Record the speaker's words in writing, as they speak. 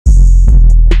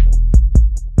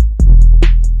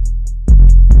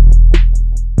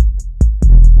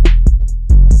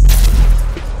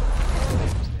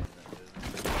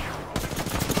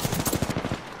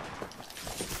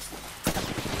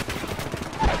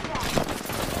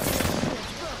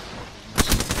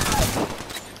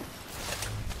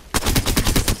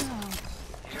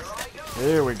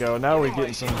There we go. Now we're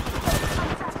getting some. Where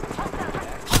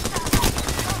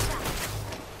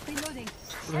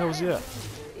the hell was he at?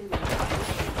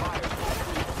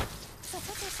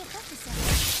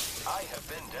 I have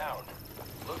been down.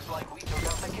 Looks like we took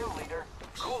out the kill leader.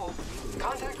 Cool.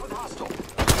 Contact with hostile.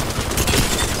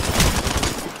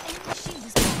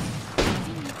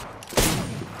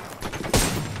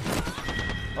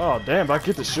 Oh damn! I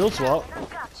get the shield swap.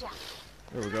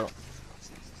 There we go.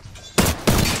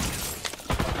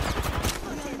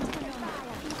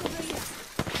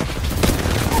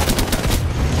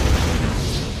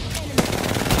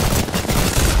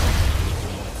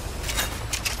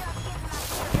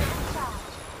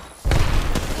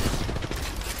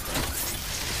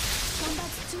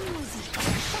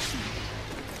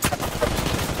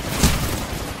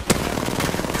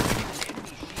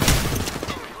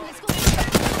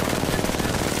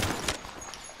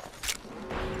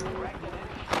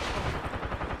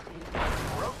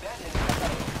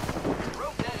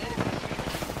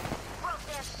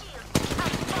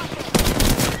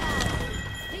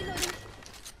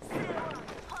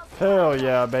 Hell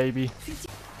yeah, baby.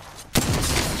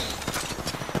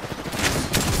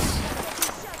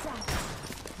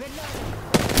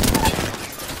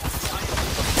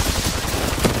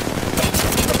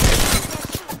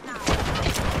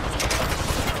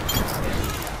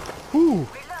 Whew.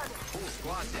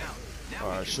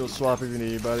 Alright, shield swap if you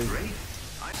need, buddy. Is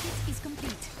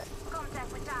complete.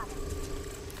 Contact with target.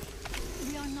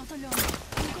 We are not alone.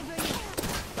 Look over here.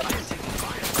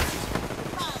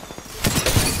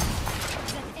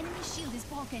 That enemy shield is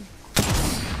broken.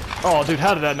 Oh, dude,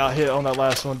 how did that not hit on that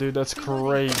last one, dude? That's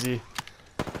crazy.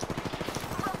 I'm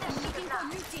looking for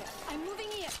Lucy. I'm moving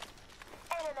here.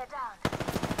 Enemy down.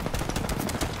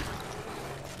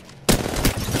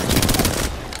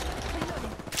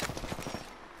 Reloading.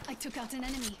 I took out an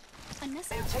enemy.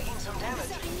 Unless I'm taking some damage.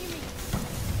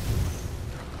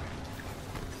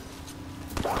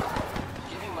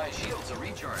 Giving my shields a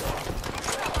recharge.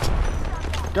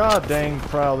 God dang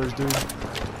prowlers, dude.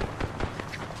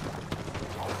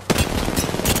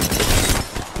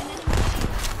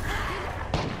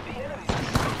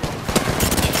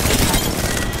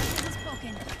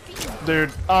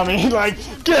 Dude, I mean, like,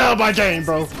 get out of my game,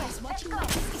 bro.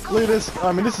 Look at this.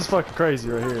 I mean, this is fucking crazy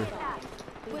right here.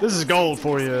 This is gold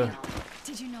for you.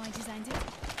 Did you know I designed it?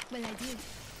 Well, I did.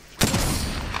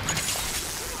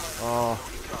 Oh.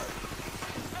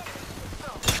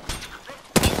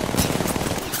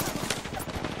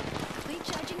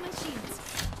 Recharging my shields.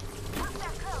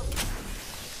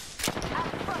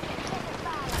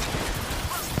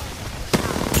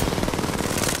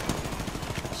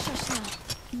 Shush now.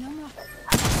 No more.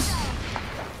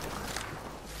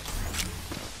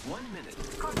 1 minute.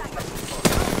 I'm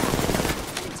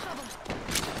in trouble.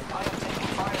 I am taking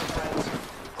fire, friends.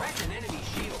 Cracked an enemy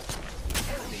shield.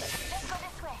 Enemy. Let's go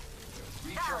this way.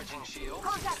 Recharging shield.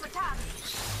 Contact with target.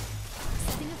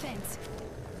 Setting a fence.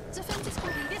 The fence is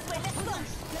complete. This way, let's go.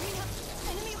 Let me help.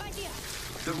 Enemy right here.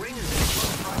 The ring is in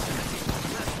close proximity.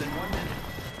 Less than 1 minute.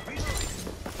 Reloading.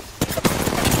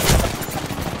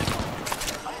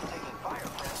 I am taking fire,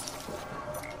 friends.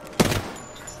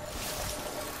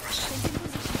 Fence in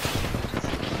position.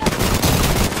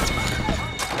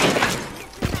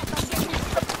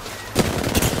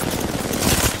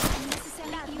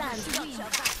 Unnecessary evil to win.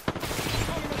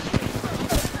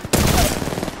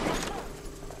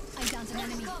 I downed an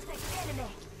enemy.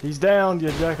 He's down,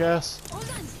 you jackass. Hold on.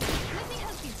 Let me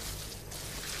help you. 10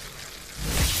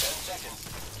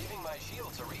 seconds. Giving my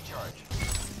shields a recharge.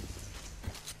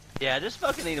 Yeah, just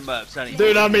fucking eat him up, Sonny.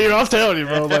 Dude, I mean, I'm telling you,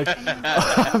 bro. Like,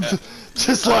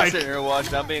 just I'm like, sitting here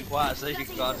watching. I'm being quiet so you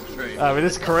can concentrate. I mean,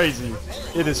 it's crazy.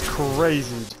 It is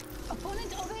crazy.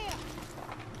 Opponent over here.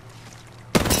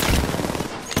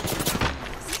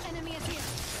 The enemy is here.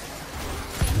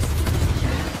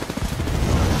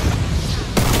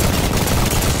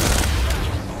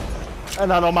 And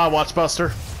not on my watch,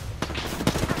 Buster.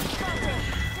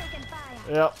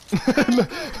 Yep.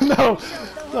 No,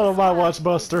 not on my watch,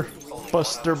 Buster.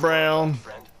 Buster Brown.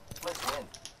 Friend, let's win.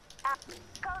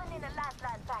 Calling in a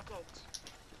lifeline package.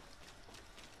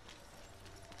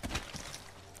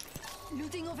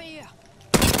 Looting over here.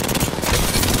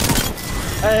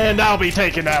 And I'll be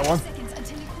taking that one. Seconds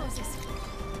until he closes.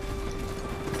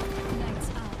 Lights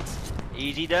out.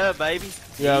 Easy dub, baby.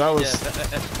 Yeah, that was.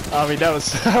 I mean, that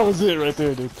was it right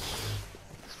there, dude.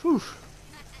 Whew.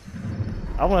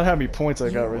 I wonder how many points I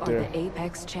got right there. The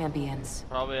Apex champions.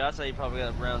 Probably, I'd say you probably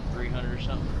got around 300 or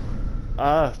something.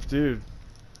 Ah, dude.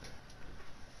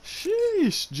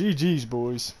 Sheesh. GG's,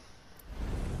 boys.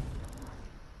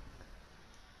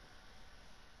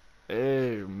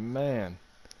 Hey, man.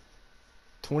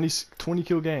 20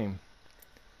 kill game.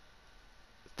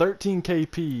 13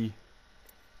 KP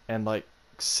and like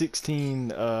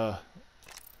 16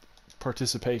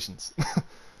 participations.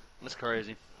 That's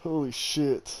crazy. Holy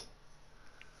shit.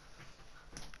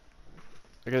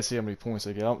 I gotta see how many points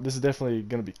I get. This is definitely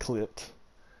gonna be clipped.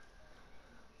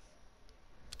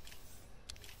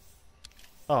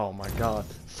 Oh my god.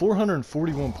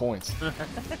 441 points. My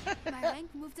rank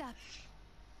moved up.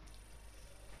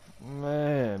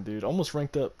 Man, dude. Almost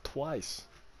ranked up twice.